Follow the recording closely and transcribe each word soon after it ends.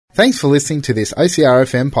Thanks for listening to this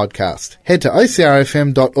OCRFM podcast. Head to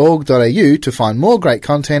ocrfm.org.au to find more great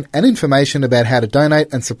content and information about how to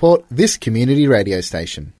donate and support this community radio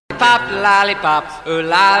station. Pop, lollipop, ooh,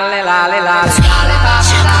 lolly, lolly, lolly.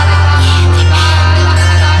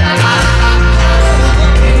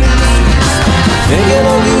 Thinking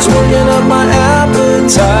of these working up my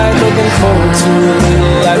appetite. Looking forward to a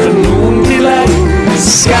little afternoon delight.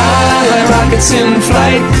 Skyline rockets in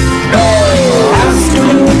flight.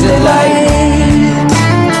 Afternoon delight.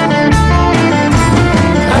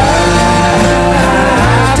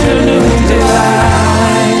 Afternoon delight.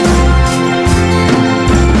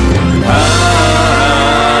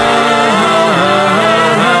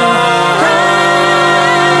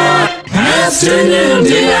 Afternoon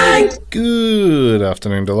delight. Good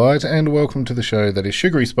afternoon, Delight, and welcome to the show that is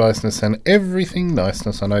sugary spiceness and everything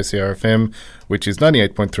niceness on OCRFM, which is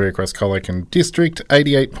 98.3 across Colac and District,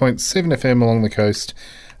 88.7 FM along the coast,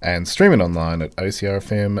 and streaming online at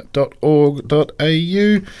ocrfm.org.au.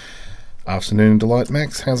 Afternoon, Delight,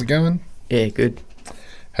 Max. How's it going? Yeah, good.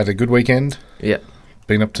 Had a good weekend? Yeah.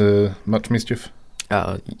 Been up to much mischief?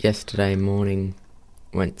 Yesterday morning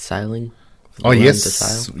went sailing. Oh, Learn yes. to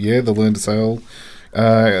sail. Yeah, the Learn to Sail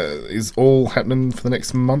is all happening for the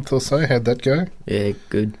next month or so. How'd that go? Yeah,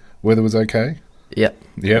 good. Weather was okay? Yep.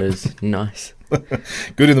 Yep. It was nice.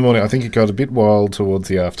 Good in the morning. I think it got a bit wild towards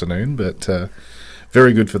the afternoon, but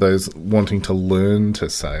very good for those wanting to learn to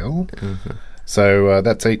sail. Mm-hmm. So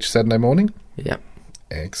that's each Saturday morning? Yep.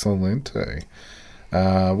 Excellent.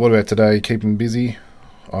 What about today? Keeping busy?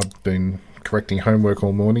 I've been correcting homework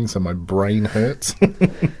all morning, so my brain hurts.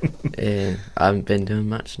 Yeah, I haven't been doing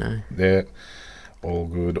much now. Yeah. All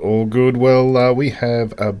good, all good. Well, we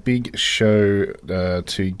have a big show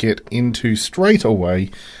to get into straight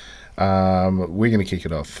away. We're going to kick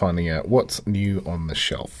it off finding out what's new on the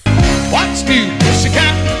shelf. What's new,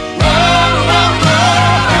 pussycat? Whoa, whoa,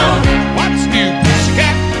 whoa. What's new,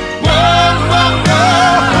 pussycat? Whoa, whoa, whoa.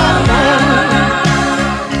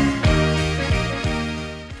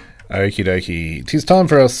 Okie dokie. 'Tis time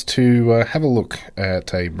for us to have a look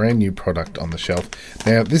at a brand new product on the shelf.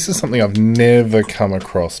 Now, this is something I've never come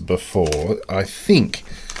across before. I think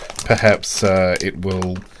perhaps it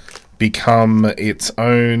will become its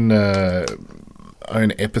own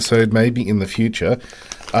episode maybe in the future.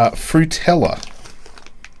 Frutella.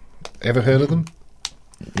 Ever heard of them?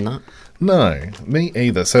 No. No, me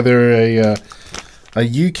either. So they're a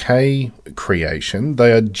UK creation.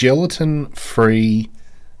 They are gelatin-free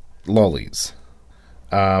lollies.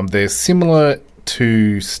 They're similar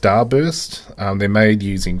to Starburst. They're made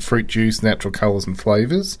using fruit juice, natural colours and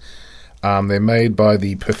flavours. They're made by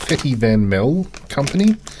the Perfetti Van Mel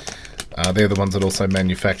company. They're the ones that also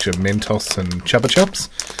manufacture Mentos and Chupa Chups.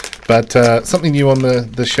 But something new on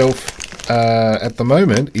the shelf at the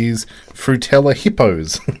moment is Frutella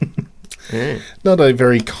hippos. Yeah. Not a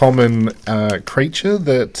very common creature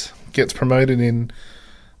that gets promoted in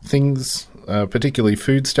things, particularly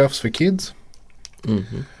foodstuffs for kids.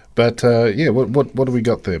 Mm-hmm. But yeah, what do we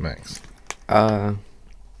got there, Max?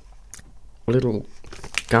 Little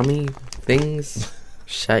gummy things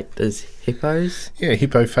shaped as hippos. Yeah,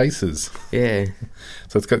 hippo faces. Yeah.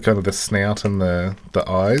 So it's got kind of the snout and the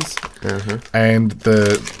eyes, Uh-huh. and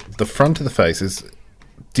the front of the face is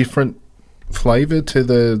different flavour to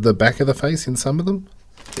the back of the face in some of them.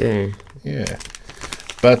 Yeah. Yeah,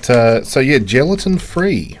 but so yeah, gelatin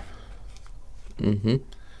free. Mm-hmm.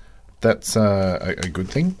 That's a good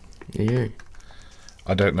thing. Yeah.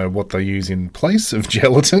 I don't know what they use in place of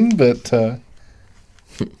gelatin, but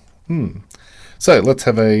So let's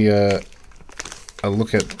have a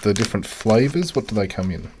look at the different flavours. What do they come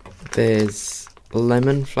in? There's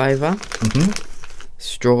lemon flavour,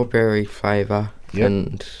 strawberry flavour, Yep.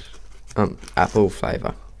 and apple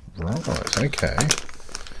flavour. Right, okay.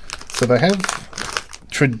 So they have,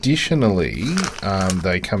 traditionally,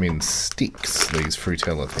 they come in sticks, these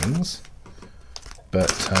Frutella things.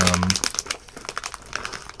 But,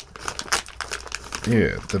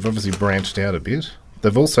 yeah, they've obviously branched out a bit.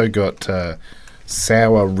 They've also got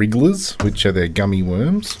sour wrigglers, which are their gummy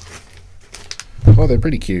worms. Oh, they're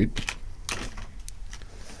pretty cute.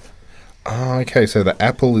 Oh, okay, so the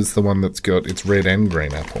apple is the one that's got, it's red and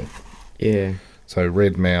green apple. Yeah. So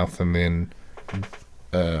red mouth, and then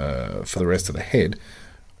for the rest of the head,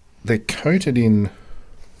 they're coated in,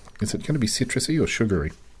 is it going to be citrusy or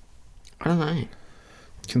sugary? I don't know.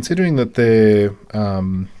 Considering that their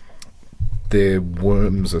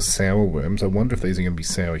worms are sour worms, I wonder if these are going to be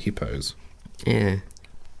sour hippos. Yeah.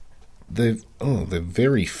 They're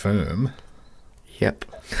very firm. Yep.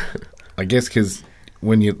 I guess because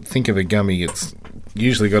when you think of a gummy, it's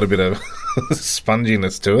usually got a bit of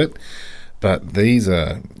sponginess to it. But these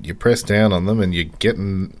are, you press down on them and you're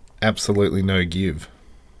getting absolutely no give.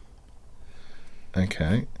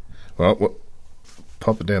 Okay. Well,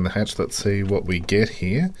 pop it down the hatch. Let's see what we get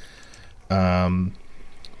here. All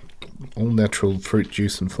natural fruit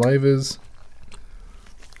juice and flavours.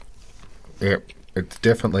 Yep, it's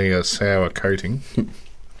definitely a sour coating.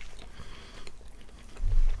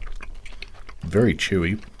 Very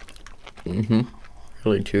chewy.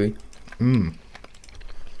 Really chewy.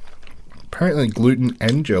 Apparently gluten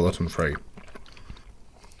and gelatin free.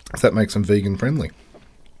 So that makes them vegan friendly.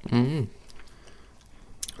 So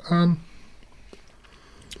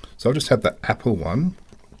I've just had the apple one.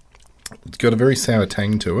 It's got a very sour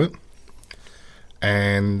tang to it.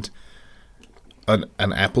 And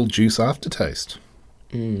an apple juice aftertaste.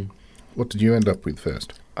 What did you end up with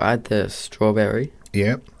first? I had the strawberry.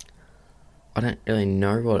 Yeah. I don't really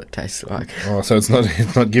know what it tastes like. Oh, so it's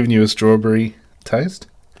not giving you a strawberry taste?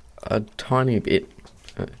 A tiny bit.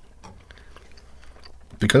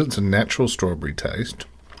 Because it's a natural strawberry taste.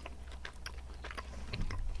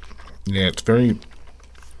 Yeah,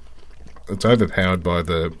 it's overpowered by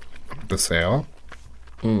the sour.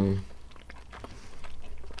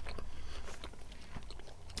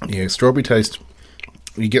 Yeah, strawberry taste,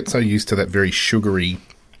 you get so used to that very sugary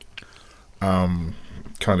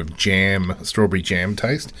kind of jam, strawberry jam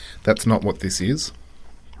taste. That's not what this is.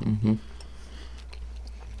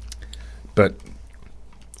 But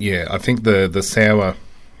yeah, I think the sour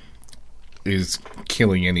is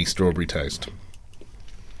killing any strawberry taste.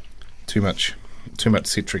 Too much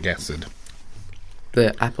citric acid.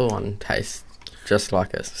 The apple one tastes just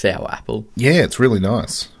like a sour apple. Yeah, it's really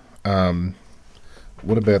nice.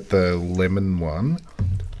 What about the lemon one?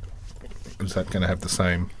 Is that going to have the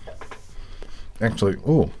same? Actually,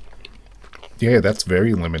 oh, yeah, that's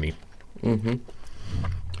very lemony.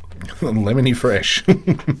 Lemony fresh.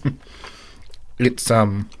 It's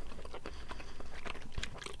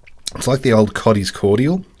like the old Coddy's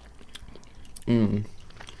cordial.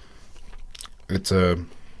 It's a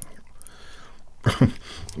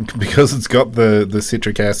because it's got the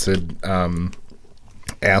citric acid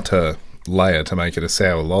outer layer to make it a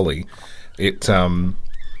sour lolly. It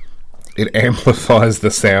amplifies the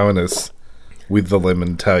sourness with the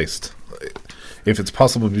lemon taste. If it's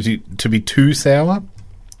possible to be too sour,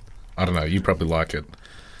 I don't know. You probably like it.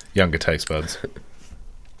 Younger taste buds.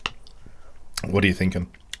 What are you thinking?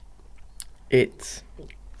 It's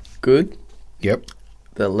good. Yep.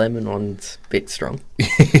 The lemon one's a bit strong.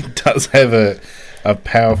 It does have a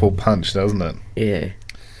powerful punch, doesn't it? Yeah.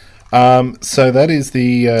 So that is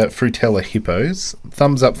the Frutella Hippos.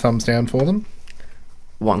 Thumbs up, thumbs down for them.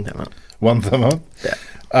 One thumb up. One thumb up. Yeah.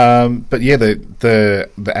 But yeah, the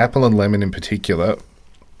apple and lemon in particular,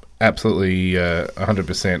 absolutely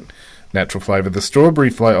 100% natural flavour. The strawberry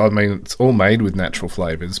flavour, I mean, it's all made with natural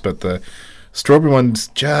flavours, but the strawberry one's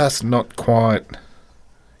just not quite...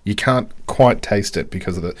 You can't quite taste it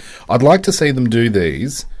because of it. I'd like to see them do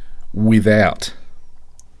these without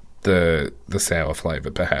the sour flavour,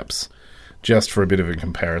 perhaps, just for a bit of a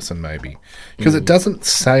comparison, maybe, because it doesn't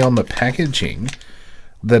say on the packaging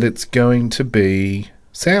that it's going to be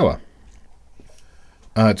sour.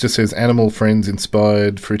 It just says Animal Friends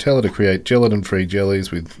inspired Frutella to create gelatin-free jellies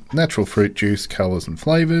with natural fruit juice, colours, and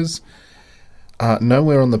flavours.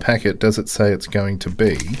 Nowhere on the packet does it say it's going to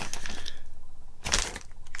be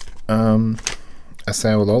a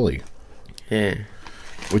sour lolly. Yeah.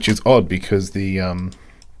 Which is odd because the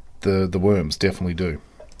worms definitely do.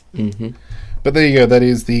 But there you go. That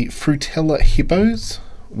is the Frutella Hippos.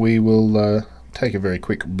 We will take a very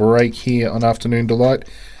quick break here on Afternoon Delight,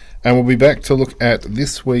 and we'll be back to look at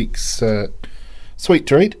this week's sweet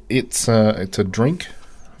treat. It's a drink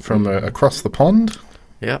from across the pond.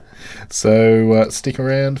 Yep. So stick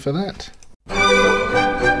around for that.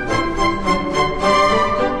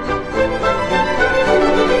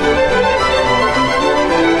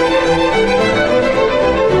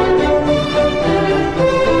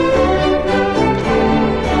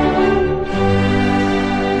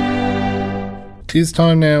 Tis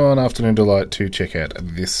time now on Afternoon Delight to check out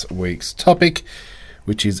this week's topic,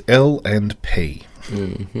 which is L and P.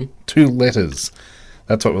 2 letters.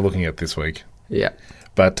 That's what we're looking at this week. Yeah.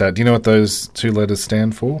 But do you know what those 2 letters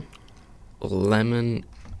stand for? Lemon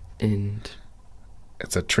and...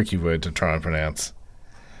 It's a tricky word to try and pronounce.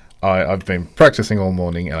 I've been practicing all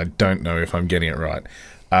morning and I don't know if I'm getting it right.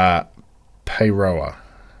 Peiroa.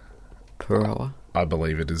 Peiroa? I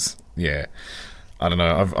believe it is. Yeah. I don't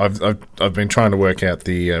know. I've been trying to work out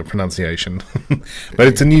the pronunciation, but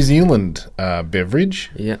it's a New Zealand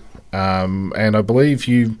beverage. Yeah. And I believe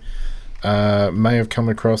you may have come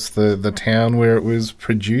across the town where it was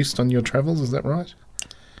produced on your travels. Is that right?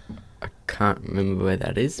 I can't remember where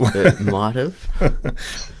that is, but might have.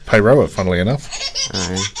 Peiroa, funnily enough.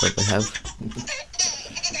 I probably have.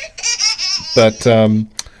 But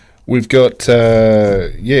we've got,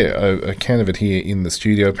 a can of it here in the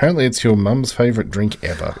studio. Apparently it's your mum's favourite drink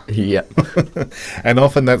ever. Yep. And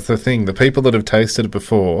often that's the thing. The people that have tasted it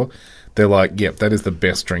before, they're like, yep, that is the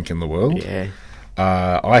best drink in the world. Yeah.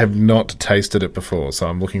 I have not tasted it before, so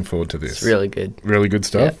I'm looking forward to this. It's really good. Really good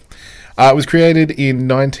stuff. It was created in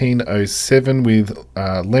 1907 with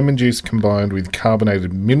lemon juice combined with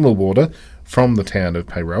carbonated mineral water from the town of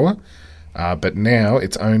Peiroa. But now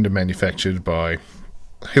it's owned and manufactured by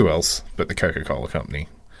who else but the Coca-Cola Company.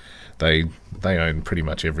 They own pretty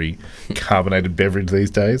much every carbonated beverage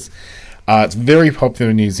these days. It's very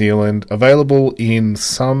popular in New Zealand, available in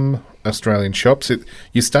some Australian shops.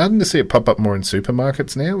 You're starting to see it pop up more in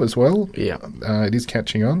supermarkets now as well. Yeah. It is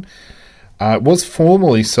catching on. It was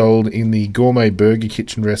formerly sold in the gourmet burger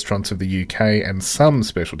kitchen restaurants of the UK and some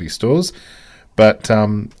specialty stores, but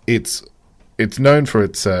it's known for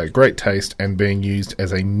its great taste and being used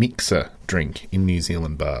as a mixer drink in New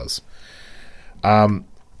Zealand bars.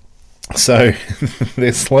 So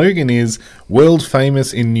their slogan is "World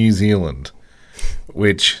famous in New Zealand,"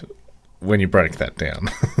 which, when you break that down,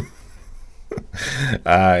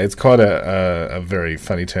 it's quite a very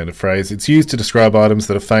funny turn of phrase. It's used to describe items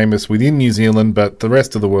that are famous within New Zealand, but the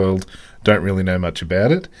rest of the world don't really know much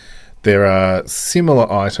about it. There are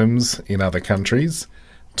similar items in other countries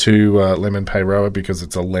to Lemon Peiroa because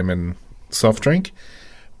it's a lemon soft drink,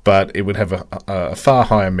 but it would have a far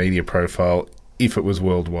higher media profile if it was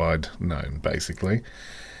worldwide known, basically.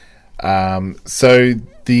 So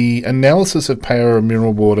the analysis of Peiroa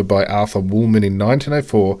mineral water by Arthur Woolman in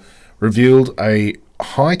 1904 revealed a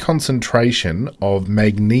high concentration of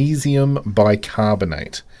magnesium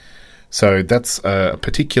bicarbonate. So that's a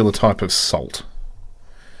particular type of salt.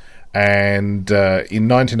 And in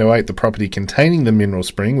 1908, the property containing the mineral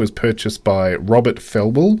spring was purchased by Robert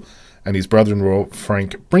Felwell and his brother-in-law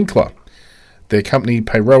Frank Brinkler. Their company,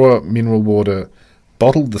 Peiroa Mineral Water,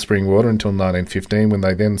 bottled the spring water until 1915, when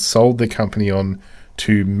they then sold their company on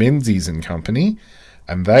to Menzies and Company,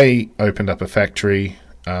 and they opened up a factory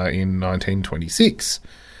in 1926.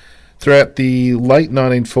 Throughout the late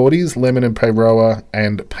 1940s, Lemon and Peiroa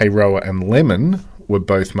and Lemon were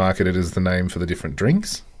both marketed as the name for the different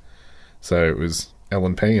drinks. So it was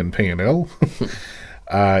L&P and P&L.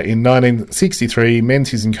 In 1963,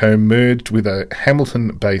 Menzies & Co. merged with a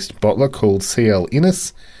Hamilton-based bottler called CL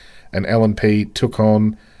Innes, and L&P took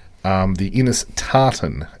on the Innes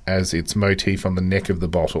tartan as its motif on the neck of the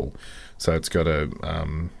bottle. So it's got a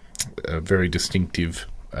very distinctive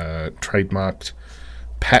trademarked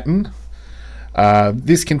pattern.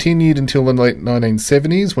 This continued until the late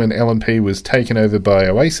 1970s, when L&P was taken over by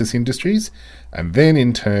Oasis Industries, and then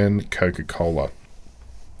in turn Coca-Cola.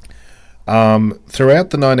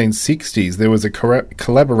 Throughout the 1960s, there was a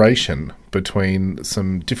collaboration between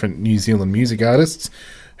some different New Zealand music artists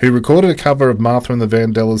who recorded a cover of Martha and the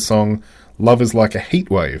Vandellas song "Love is Like a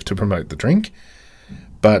Heatwave" to promote the drink.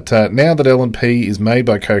 But now that L&P is made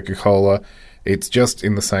by Coca-Cola, it's just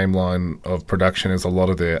in the same line of production as a lot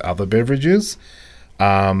of their other beverages.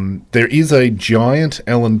 There is a giant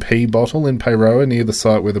L&P bottle in Peiroa near the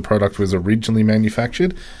site where the product was originally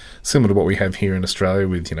manufactured, similar to what we have here in Australia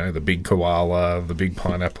with, the big koala, the big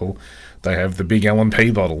pineapple. They have the big L&P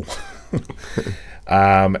bottle.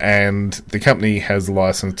 And the company has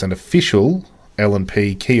licensed an official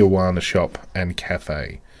L&P Kiawana shop and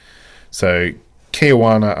cafe. So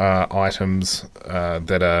Kiawana are items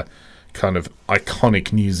that are kind of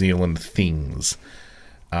iconic New Zealand things.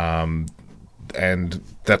 And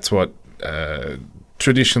that's what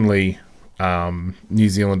traditionally New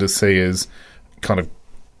Zealanders see as kind of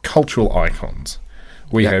cultural icons.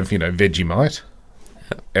 We have, Vegemite.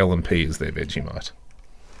 L&P is their Vegemite.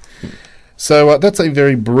 So that's a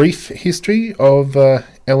very brief history of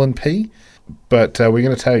L&P, but we're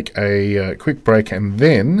going to take a quick break, and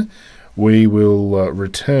then we will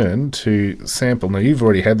return to sample. Now, you've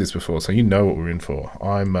already had this before, so you know what we're in for.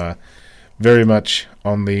 I'm very much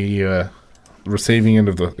on the receiving end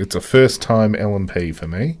of it's a first-time L&P for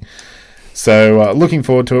me. So looking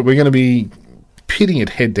forward to it. We're going to be pitting it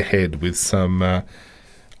head-to-head with some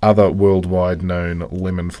other worldwide known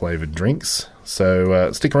lemon-flavoured drinks.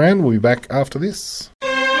 So stick around. We'll be back after this.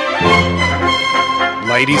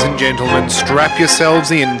 Ladies and gentlemen, strap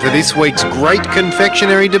yourselves in for this week's great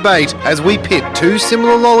confectionery debate as we pit two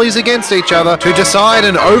similar lollies against each other to decide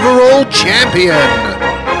an overall champion.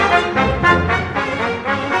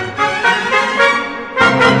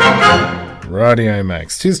 Rightio,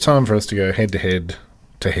 Max. 'Tis time for us to go head to head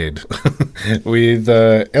with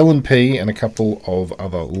L&P and a couple of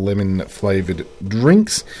other lemon-flavoured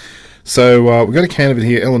drinks. So we've got a can of it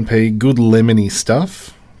here, L&P, good lemony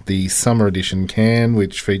stuff. The summer edition can,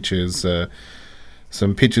 which features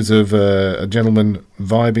some pictures of a gentleman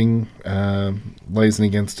vibing, lazing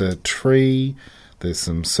against a tree. There's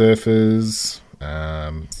some surfers.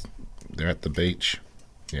 They're at the beach.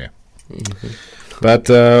 Yeah. But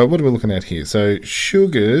what are we looking at here? So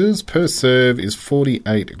sugars per serve is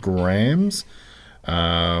 48 grams,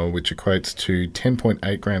 which equates to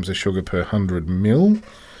 10.8 grams of sugar per 100 mil.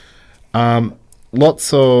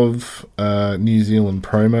 Lots of New Zealand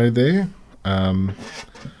promo there,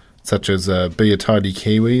 such as be a tidy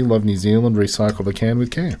Kiwi, love New Zealand, recycle the can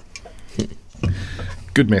with care.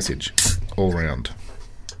 Good message all round.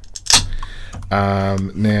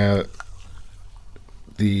 Now,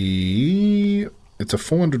 it's a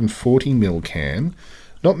 440 ml can.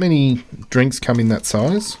 Not many drinks come in that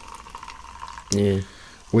size. Yeah.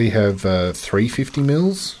 We have 350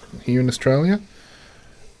 mils here in Australia.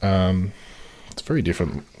 It's a very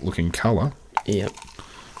different looking colour. Yep.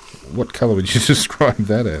 What colour would you describe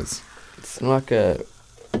that as? It's like a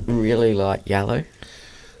really light yellow.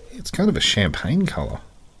 It's kind of a champagne colour.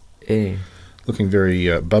 Yeah. Looking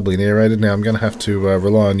very bubbly and aerated. Now I'm going to have to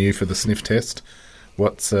rely on you for the sniff test.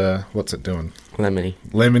 What's it doing? Lemony.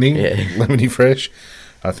 Lemony? Yeah. Lemony fresh.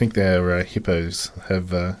 I think their hippos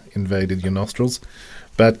have invaded your nostrils.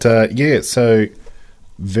 But yeah, so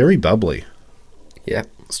very bubbly. Yep.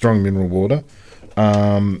 Strong mineral water.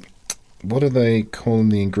 What are they calling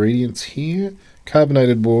the ingredients here?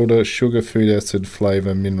 Carbonated water, sugar, food acid,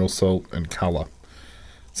 flavour, mineral salt, and colour.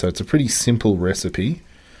 So it's a pretty simple recipe.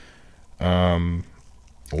 Lemon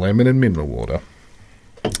and mineral water.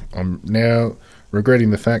 I'm now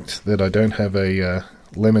regretting the fact that I don't have a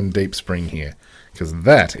lemon deep spring here, because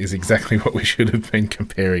that is exactly what we should have been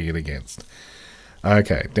comparing it against.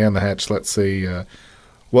 Okay, down the hatch, let's see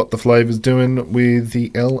what the flavour's doing with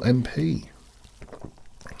the L&P.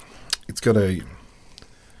 It's got a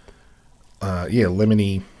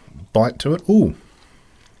lemony bite to it. Ooh.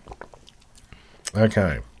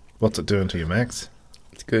 Okay, what's it doing to you, Max?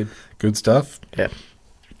 It's good. Good stuff. Yeah.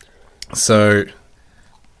 So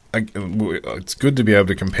it's good to be able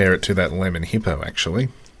to compare it to that lemon hippo, actually,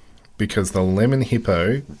 because the lemon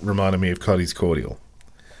hippo reminded me of Cotty's Cordial,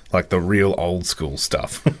 like the real old school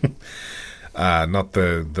stuff, not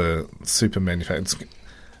the super manufactured.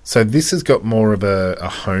 So this has got more of a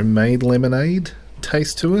homemade lemonade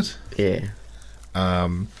taste to it. Yeah.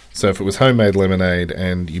 So if it was homemade lemonade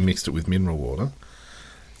and you mixed it with mineral water,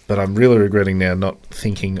 but I'm really regretting now not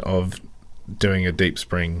thinking of doing a deep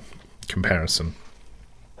spring comparison,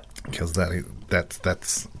 because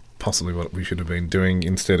that's possibly what we should have been doing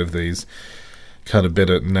instead of these kind of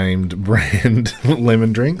better named brand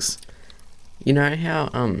lemon drinks. You know how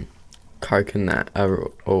Coke and that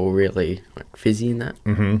are all really like fizzy and that?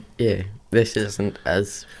 Mm-hmm. Yeah. This isn't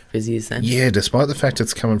as fizzy as that. Yeah, despite the fact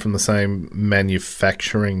it's coming from the same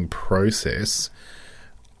manufacturing process,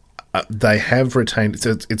 they have retained...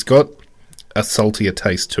 So it's got a saltier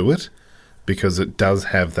taste to it, because it does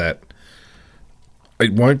have that...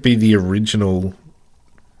 It won't be the original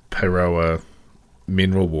Peroa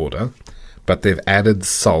mineral water, but they've added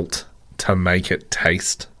salt to make it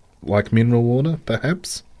taste like mineral water,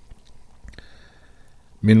 perhaps.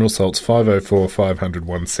 Mineral salt's 504, 500,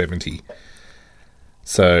 170.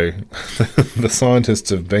 So the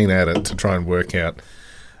scientists have been at it to try and work out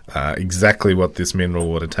exactly what this mineral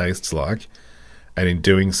water tastes like, and in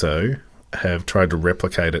doing so have tried to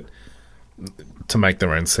replicate it to make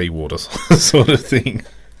their own seawater sort of thing.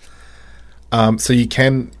 So you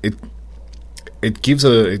can... It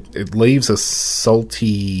leaves a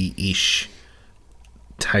salty-ish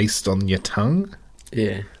taste on your tongue.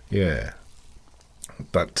 Yeah. Yeah.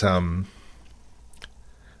 But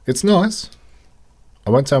it's nice. I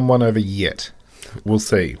won't say I'm won over yet. We'll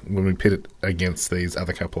see when we pit it against these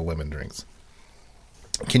other couple of lemon drinks.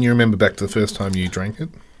 Can you remember back to the first time you drank it?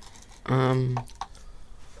 In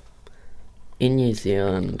New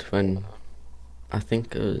Zealand, when I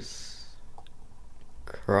think it was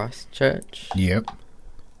Christchurch. Yep.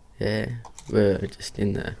 Yeah, we're just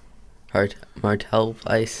in the motel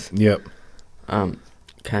place. Yep.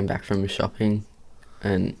 Came back from shopping,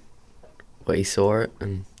 and we saw it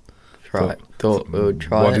and thought we would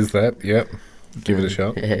try it. What is that? Yep. Give it a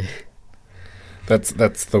shot. Yeah.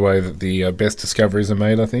 That's the way that the best discoveries are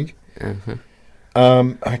made, I think. Uh-huh.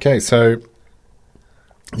 Okay, so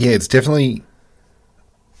yeah, it's definitely...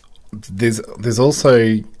 There's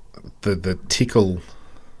also the tickle,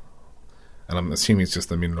 and I'm assuming it's just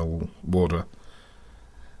the mineral water,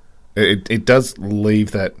 It does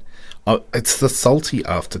leave that. It's the salty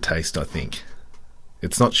aftertaste, I think.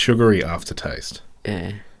 It's not sugary aftertaste.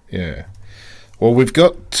 Yeah. Yeah. Well, we've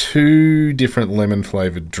got 2 different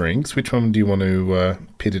lemon-flavoured drinks. Which one do you want to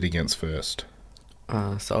pit it against first?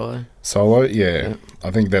 Solo. Solo? Yeah.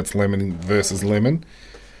 I think that's lemon versus lemon.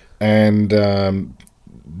 And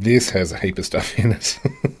this has a heap of stuff in it.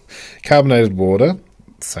 Carbonated water,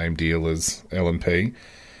 same deal as L&P.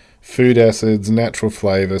 Food acids, natural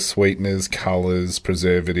flavour, sweeteners, colours,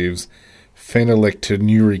 preservatives,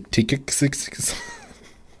 phenylactonuric,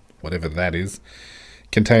 whatever that is.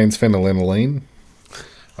 Contains phenylenolene,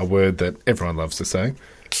 a word that everyone loves to say.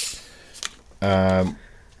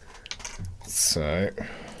 So,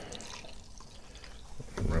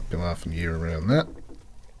 wrap your laughing year around that.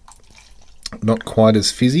 Not quite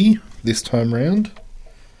as fizzy this time round.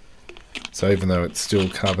 So even though it's still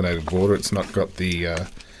carbonated water, it's not got the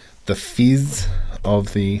fizz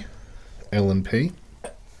of the L&P.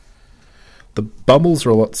 The bubbles are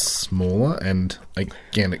a lot smaller, and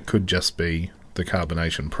again, it could just be the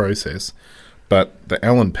carbonation process, but the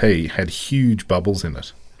L&P had huge bubbles in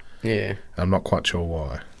it. Yeah. I'm not quite sure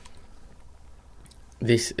why.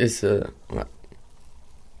 This is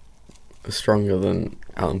stronger than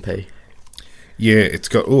L&P. Yeah, it's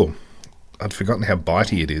got... Oh, I'd forgotten how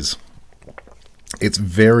bitey it is. It's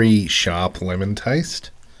very sharp lemon taste.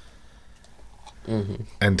 Mm-hmm.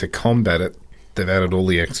 And to combat it, they've added all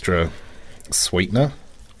the extra sweetener.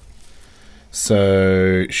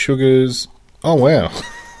 So, sugars... Oh, wow.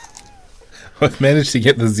 I've managed to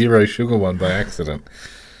get the 0 sugar one by accident.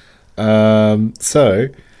 So,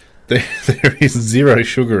 there is 0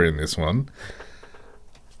 sugar in this one.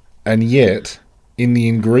 And yet, in the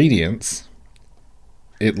ingredients,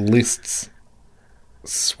 it lists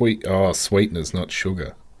sweeteners, not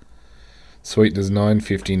sugar. Sweeteners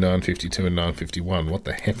 950, 952, and 951. What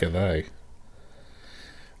the heck are they?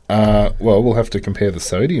 Well, we'll have to compare the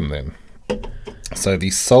sodium then. So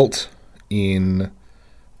the salt in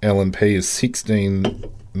L&P is 16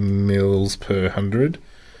 mils per 100,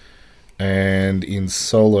 and in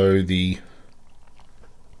Solo the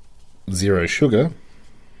 0 sugar,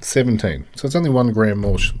 17. So it's only 1 gram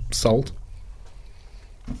more salt.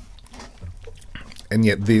 And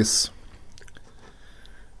yet this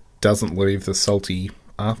doesn't leave the salty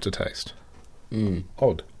aftertaste.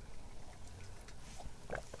 Odd.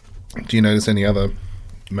 Do you notice any other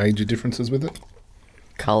major differences with it?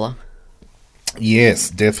 Colour. Yes,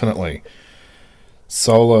 definitely.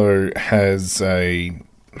 Solo has a...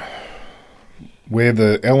 Where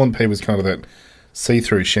the L&P was kind of that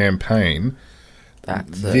see-through champagne,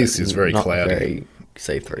 this is very not cloudy. Very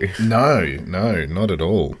see-through. No, not at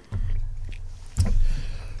all.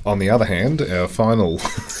 On the other hand, our final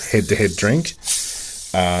head-to-head drink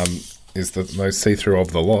is the most see-through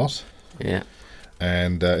of the lot. Yeah.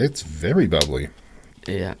 And it's very bubbly.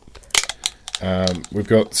 Yeah. We've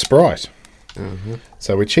got Sprite. Mm-hmm.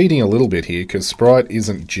 So we're cheating a little bit here because Sprite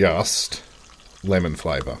isn't just lemon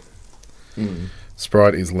flavour.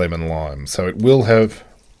 Sprite is lemon lime. So it will have,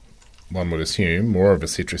 one would assume, more of a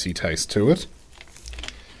citrusy taste to it.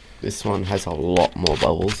 This one has a lot more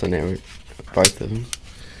bubbles than both of them.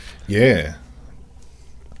 Yeah.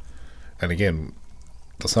 And again,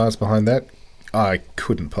 the science behind that, I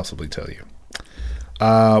couldn't possibly tell you.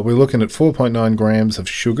 We're looking at 4.9 grams of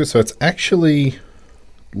sugar, so it's actually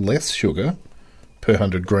less sugar per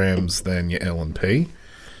 100 grams than your L&P.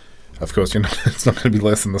 Of course, it's not going to be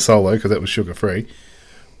less than the Solo because that was sugar-free.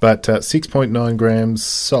 But 6.9 grams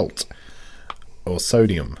salt, or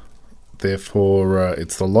sodium. Therefore,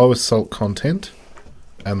 it's the lowest salt content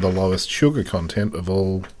and the lowest sugar content of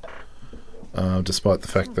all, despite the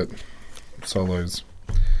fact that Solo's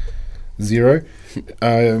 0.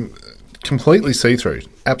 Completely see-through,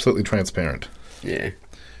 absolutely transparent. Yeah,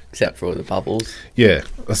 except for all the bubbles. Yeah,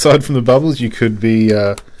 aside from the bubbles, you could be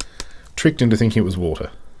tricked into thinking it was water.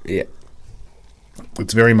 Yeah.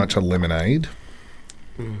 It's very much a lemonade.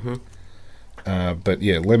 Mm-hmm. But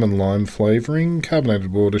yeah, lemon lime flavouring,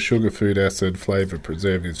 carbonated water, sugar, food acid, flavour,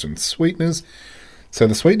 preservatives and sweeteners. So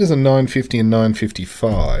the sweeteners are 950 and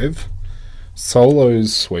 955.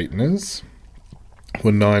 Solo's sweeteners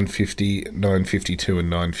were 950, 952 and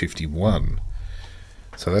 951.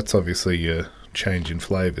 So that's obviously a change in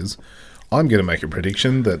flavours. I'm going to make a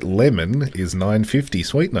prediction that lemon is 950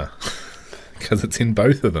 sweetener because it's in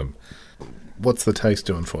both of them. What's the taste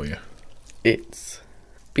doing for you? It's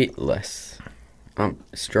a bit less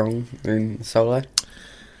strong than Solo.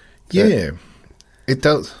 Yeah, it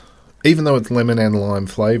does. Even though it's lemon and lime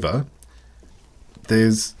flavour,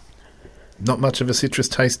 there's not much of a citrus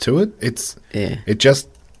taste to it. It just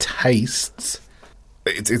tastes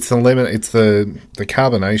it's the lemon, it's the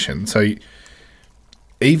carbonation. So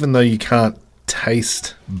even though you can't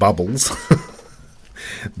taste bubbles,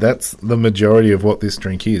 that's the majority of what this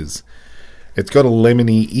drink is. It's got a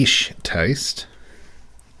lemony-ish taste,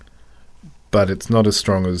 but it's not as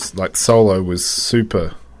strong as, like, Solo was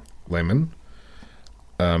super lemon.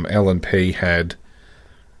 L&P had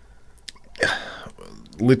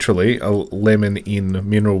literally a lemon in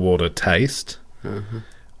mineral water taste,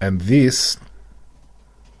 and this,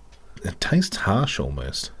 it tastes harsh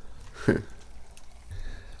almost.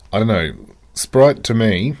 I don't know. Sprite to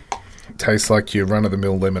me tastes like your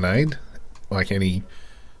run-of-the-mill lemonade, like any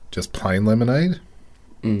just plain lemonade.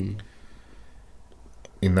 In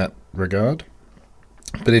that regard.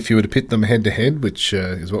 But if you were to pit them head to head, which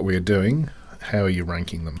is what we are doing, how are you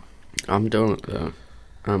ranking them? I'm doing it the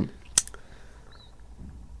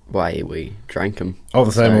way we drank them. Oh,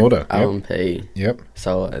 the same order. L&P, Yep.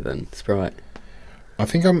 Solo, then Sprite. I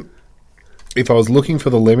think if I was looking for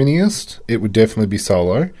the lemoniest, it would definitely be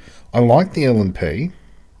Solo. I like the L&P.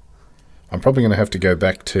 I'm probably going to have to go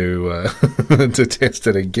back to to test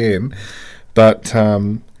it again. But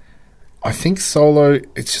I think Solo,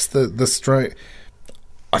 it's just the straight...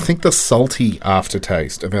 I think the salty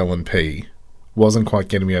aftertaste of L&P wasn't quite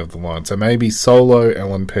getting me over the line. So maybe Solo,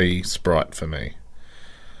 L&P, Sprite for me.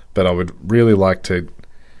 But I would really like to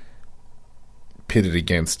pit it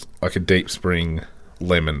against like a Deep Spring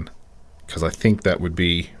lemon, because I think that would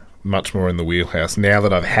be much more in the wheelhouse. Now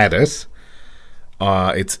that I've had it,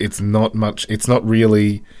 it's not much. It's not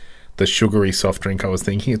really the sugary soft drink I was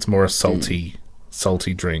thinking. It's more a salty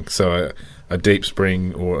drink. So a Deep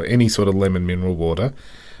Spring or any sort of lemon mineral water,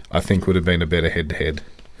 I think would have been a better head-to-head.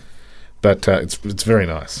 But it's very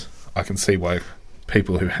nice. I can see why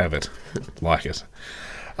people who have it like it.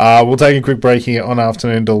 We'll take a quick break here on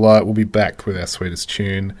Afternoon Delight. We'll be back with our sweetest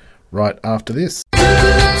tune right after this.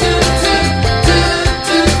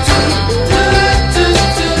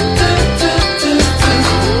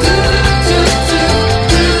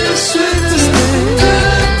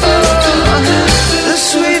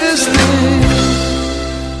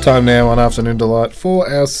 Time now on Afternoon Delight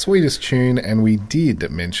for our sweetest tune, and we did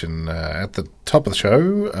mention at the top of the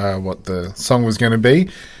show what the song was going to be,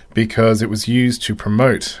 because it was used to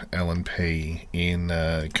promote L&P in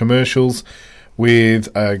commercials with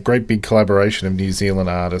a great big collaboration of New Zealand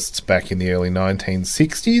artists back in the early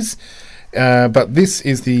 1960s. But this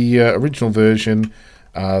is the original version,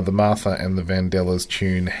 the Martha and the Vandellas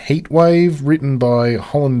tune Heatwave, written by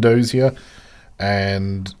Holland Dozier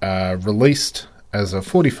and released as a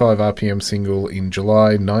 45 RPM single in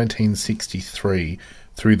July 1963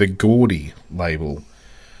 through the Gordy label.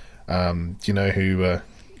 Do you know who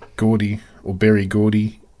Gordy or Berry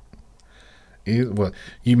Gordy is? Well,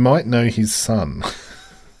 you might know his son.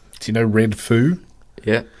 Do you know Red Foo?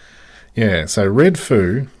 Yeah. Yeah, so Red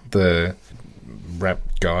Foo, the rap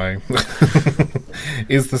guy,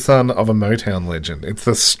 is the son of a Motown legend. It's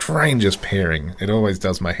the strangest pairing. It always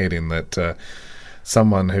does my head in that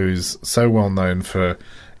someone who's so well known for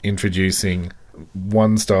introducing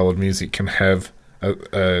one style of music can have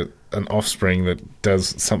an offspring that does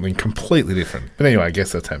something completely different. But anyway, I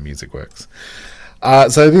guess that's how music works.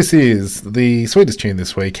 So this is the sweetest tune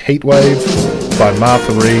this week, Heatwave by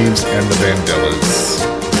Martha Reeves and the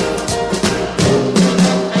Vandellas.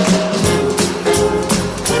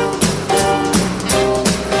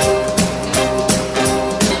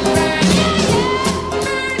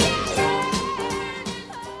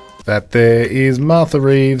 That there is Martha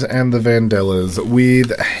Reeves and the Vandellas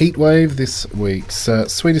with Heatwave, this week's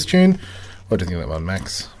sweetest tune. What do you think of that one,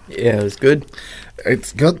 Max? Yeah, it was good.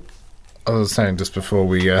 It's got, I was saying just before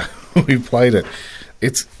we we played it,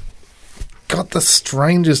 it's got the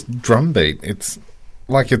strangest drum beat. It's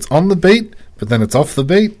like it's on the beat, but then it's off the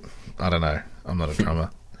beat. I don't know. I'm not a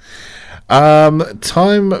drummer.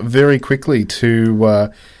 Time very quickly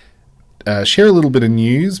to share a little bit of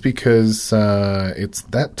news, because it's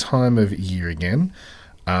that time of year again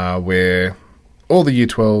where all the Year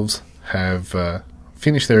 12s have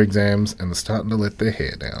finished their exams and they're starting to let their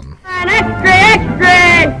hair down. Extra,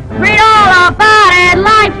 extra! Read all about it!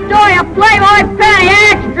 Life story of Playboy Penny!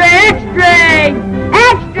 Extra, extra!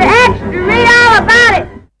 Extra, extra! Read all about it!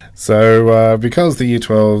 So, because the Year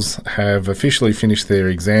 12s have officially finished their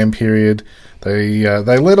exam period, they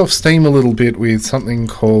let off steam a little bit with something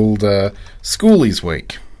called Schoolies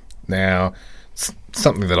Week. Now, it's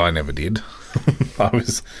something that I never did. I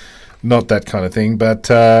was not that kind of thing. But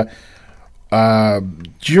during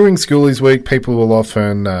Schoolies Week, people will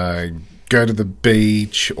often go to the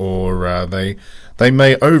beach, or they they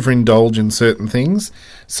may overindulge in certain things.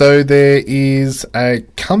 So there is a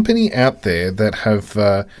company out there that have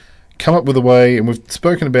come up with a way, and we've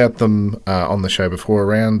spoken about them on the show before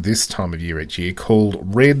around this time of year each year, called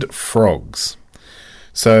Red Frogs.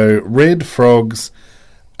 So Red Frogs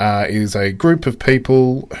is a group of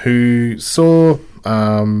people who saw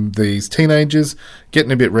these teenagers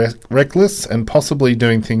getting a bit reckless and possibly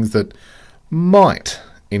doing things that might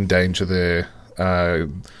endanger their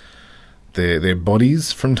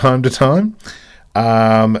bodies from time to time.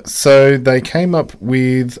 So they came up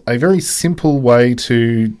with a very simple way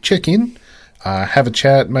to check in, have a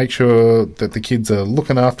chat, make sure that the kids are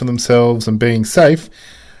looking after themselves and being safe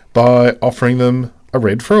by offering them a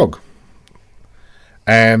red frog.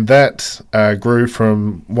 And that grew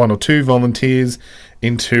from 1 or 2 volunteers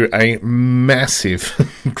into a massive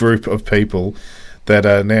group of people that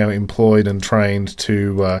are now employed and trained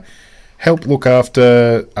to help look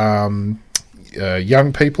after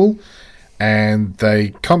young people. And they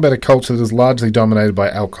combat a culture that is largely dominated by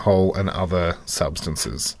alcohol and other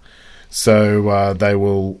substances. So they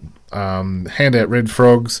will hand out red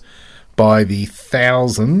frogs by the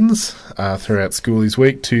thousands throughout Schoolies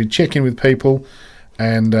Week to check in with people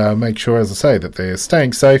and make sure, as I say, that they're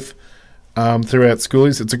staying safe throughout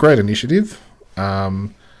Schoolies. It's a great initiative.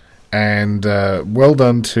 And well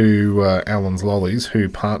done to Alan's Lollies, who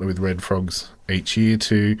partner with Red Frogs each year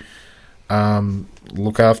to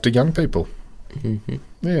look after young people. Mm-hmm.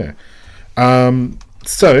 Yeah.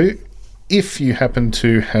 So, if you happen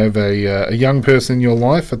to have a young person in your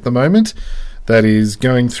life at the moment that is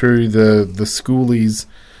going through the Schoolies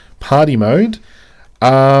party mode,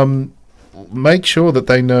 make sure that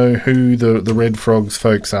they know who the Red Frogs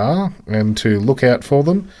folks are and to look out for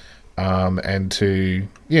them, and to,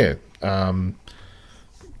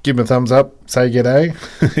 give them a thumbs up, say g'day.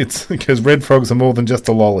 It's because Red Frogs are more than just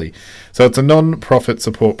a lolly. So it's a non-profit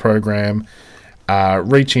support program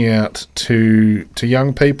reaching out to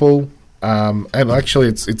young people, and actually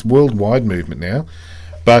it's worldwide movement now.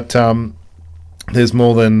 But there's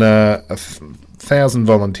more than 1,000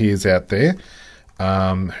 volunteers out there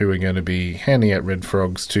who are going to be handing out Red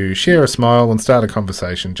Frogs to share a smile and start a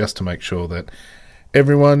conversation just to make sure that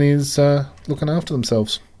everyone is looking after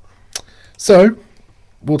themselves. So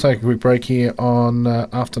we'll take a quick break here on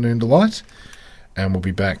Afternoon Delight, and we'll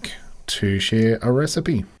be back to share a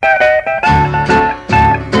recipe.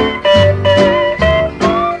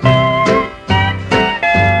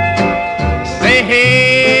 Say,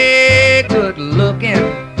 hey, good looking,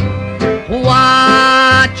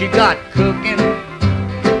 what you got cooking?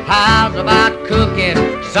 How's about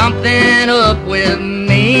cooking something up with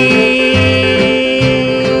me?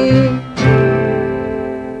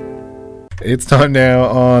 It's time now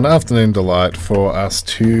on Afternoon Delight for us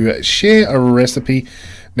to share a recipe.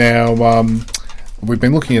 Now, we've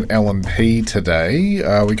been looking at L&P today.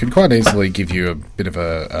 We could quite easily give you a bit of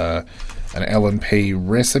an L&P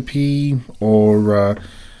recipe, or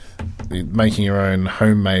making your own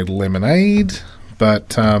homemade lemonade.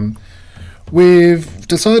 But we've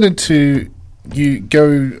decided to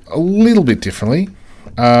go a little bit differently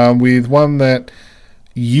with one that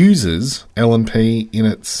uses L&P in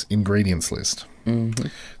its ingredients list. Mm-hmm.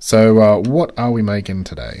 So what are we making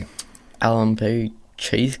today? L&P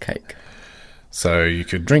cheesecake. So you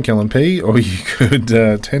could drink L&P, or you could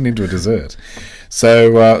turn into a dessert.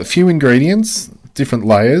 So a few ingredients, different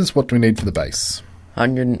layers. What do we need for the base?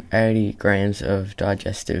 180 grams of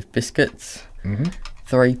digestive biscuits, Mm-hmm.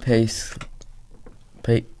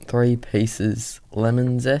 3 pieces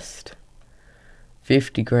lemon zest,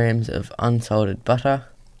 50 grams of unsalted butter,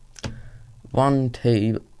 1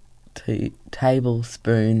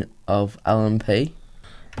 tablespoon of L&P.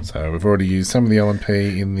 So we've already used some of the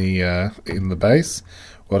L&P in the base.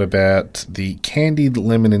 What about the candied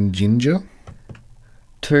lemon and ginger?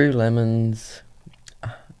 2 lemons,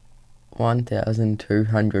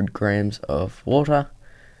 1,200 grams of water,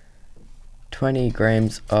 20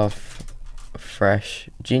 grams of fresh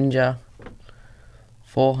ginger,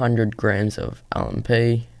 400 grams of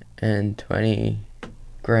L&P, and 20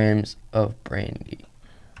 grams of brandy.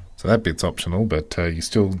 So that bit's optional, but you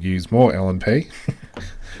still use more L&P.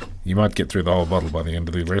 You might get through the whole bottle by the end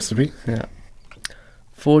of the recipe. Yeah.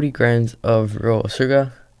 40 grams of raw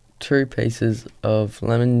sugar, 2 pieces of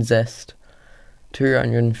lemon zest,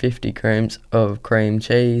 250 grams of cream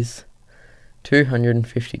cheese,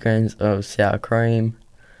 250 grams of sour cream,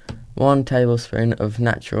 1 tablespoon of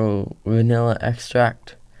natural vanilla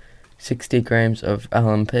extract, 60 grams of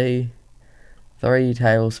L&P, 3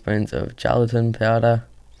 tablespoons of gelatin powder,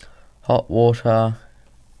 hot water,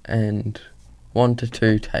 and 1 to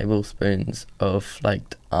 2 tablespoons of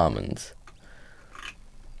flaked almonds.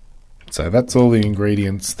 So that's all the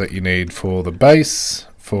ingredients that you need for the base,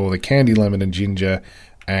 for the candy lemon and ginger,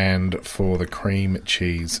 and for the cream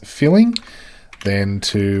cheese filling. Then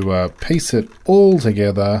to piece it all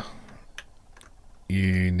together,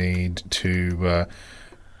 you need to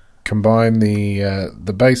combine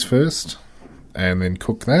the base first and then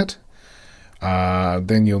cook that.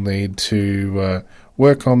 Then you'll need to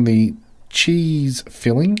work on the cheese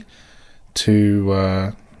filling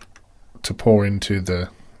to pour into the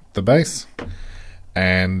base.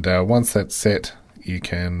 And once that's set, you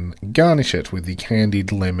can garnish it with the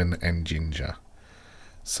candied lemon and ginger.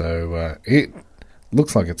 So it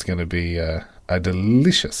looks like it's going to be a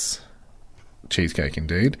delicious cheesecake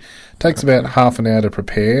indeed. Takes about half an hour to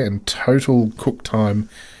prepare, and total cook time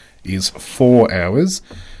is 4 hours.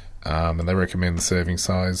 And they recommend the serving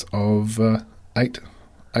size of 8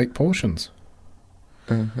 portions.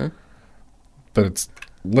 Mm-hmm. But it's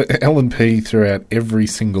L&P throughout every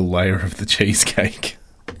single layer of the cheesecake.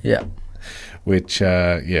 Yeah. Which,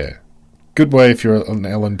 good way if you're an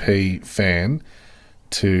L&P fan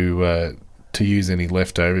to use any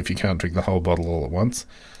leftover if you can't drink the whole bottle all at once,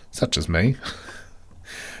 such as me.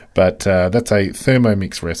 But that's a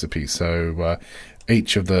Thermomix recipe, so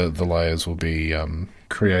each of the layers will be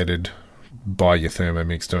created by your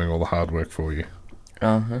Thermomix doing all the hard work for you.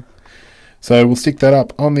 Uh-huh. So we'll stick that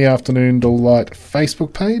up on the Afternoon Delight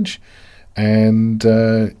Facebook page, and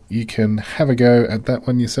you can have a go at that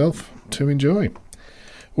one yourself to enjoy.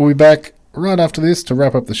 We'll be back right after this to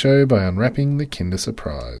wrap up the show by unwrapping the Kinder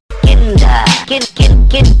Surprise. Kinder,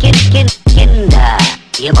 Kinder,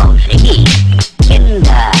 ihr Bolschewiki.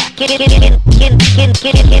 Kinder, Kinder,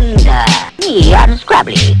 me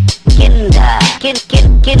unscrabbly. Kinder,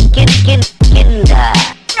 Kinder.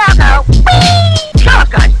 Choco, wee,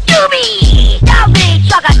 choco, doobie, doobie,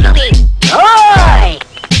 choco, doobie. Oi!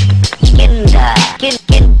 Kinder,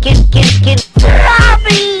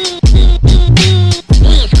 Robbie.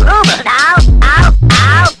 These groovers now,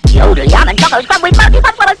 ow. Yodel, yum, and choco scrub with multi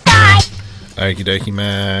butt for a die. Okie dokie,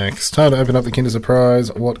 Max. Time to open up the Kinder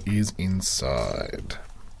Surprise. What is inside?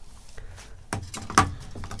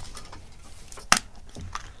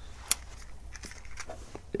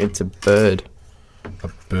 It's a bird, A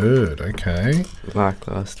bird, okay. like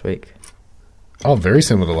last week. Oh, very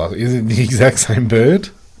similar to last. Is it the exact same bird?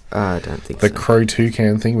 I don't think The so. crow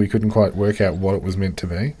toucan thing, we couldn't quite work out what it was meant to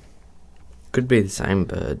be. Could be the same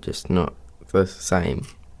bird, just not the same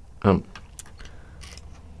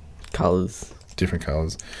colours. Different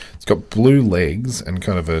colours. It's got blue legs and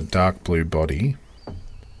kind of a dark blue body.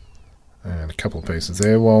 And a couple of pieces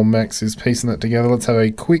there. While Max is piecing that together, let's have a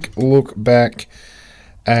quick look back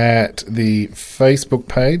at the Facebook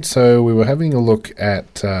page. So we were having a look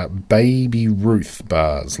at Baby Ruth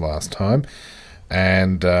bars last time.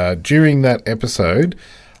 And during that episode,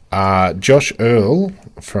 Josh Earl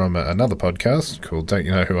from another podcast called Don't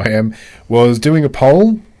You Know Who I Am was doing a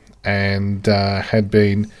poll and had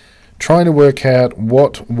been trying to work out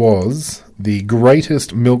what was the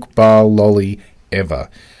greatest milk bar lolly ever.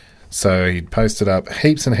 So he'd posted up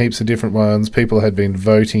heaps and heaps of different ones. People had been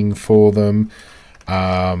voting for them,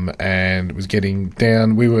 and it was getting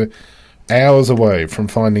down. We were hours away from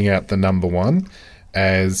finding out the number one,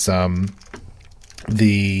 as there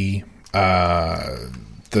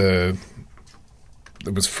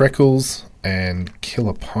was Freckles and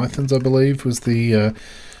Killer Pythons, I believe, was the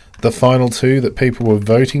final two that people were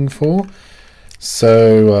voting for.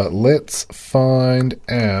 So let's find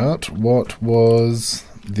out what was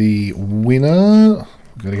the winner.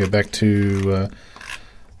 We've got to go back to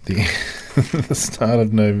the the start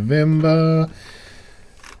of November.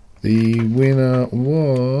 The winner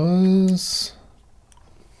was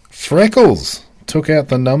Freckles. Took out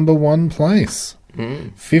the number one place.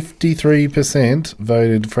 53%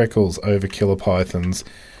 voted Freckles over Killer Pythons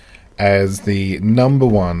as the number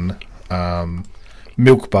one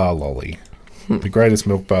milk bar lolly. The greatest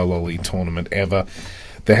milk bar lolly tournament ever.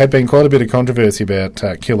 There had been quite a bit of controversy about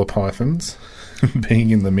Killer Pythons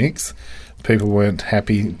being in the mix. People weren't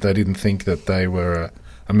happy. They didn't think that they were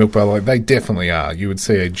a milk bar lolly. They definitely are. You would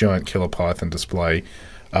see a giant Killer Python display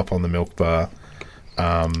up on the milk bar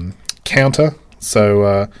counter.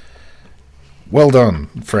 So, well done,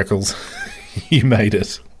 Freckles. You made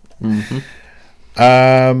it. Mm-hmm.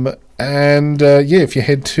 If you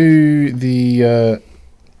head to the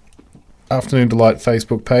Afternoon Delight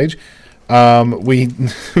Facebook page, we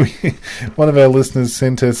one of our listeners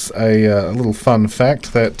sent us a little fun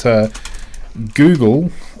fact that Google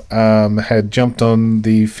had jumped on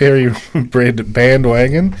the fairy bread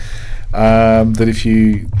bandwagon. That if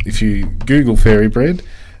you Google fairy bread,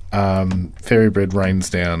 Fairy Bread rains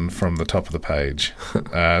down from the top of the page.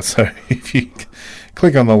 So if you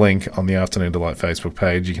click on the link on the Afternoon Delight Facebook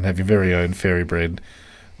page, you can have your very own Fairy Bread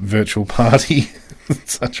virtual party.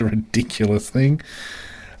 It's such a ridiculous thing.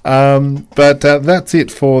 But that's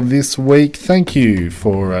it for this week. Thank you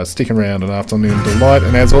for sticking around on Afternoon Delight.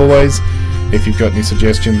 And as always, if you've got any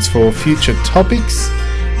suggestions for future topics,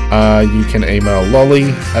 you can email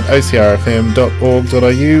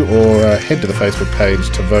lolly@ocrfm.org.au or head to the Facebook page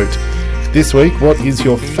to vote this week. What is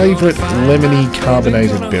your favourite lemony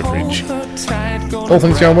carbonated beverage? All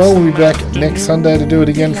things going well, we'll be back next Sunday to do it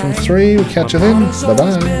again from 3. We'll catch you then.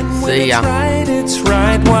 Bye-bye. See ya. It's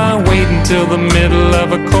right, why wait until the middle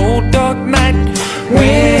of a cold, dark night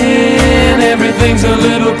when everything's a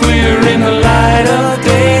little clearer in the light of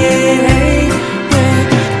day?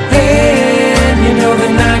 And you know the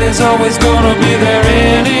night is always gonna be there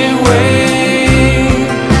anyway.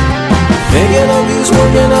 Thinking of you's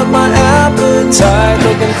working up my appetite,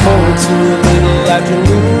 looking forward to a little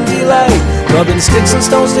afternoon delight. Rubbing sticks and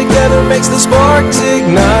stones together makes the sparks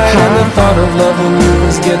ignite, and the thought of loving you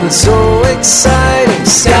is getting so exciting.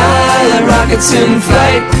 Skyline rockets in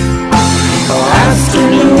flight,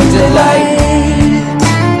 afternoon delight.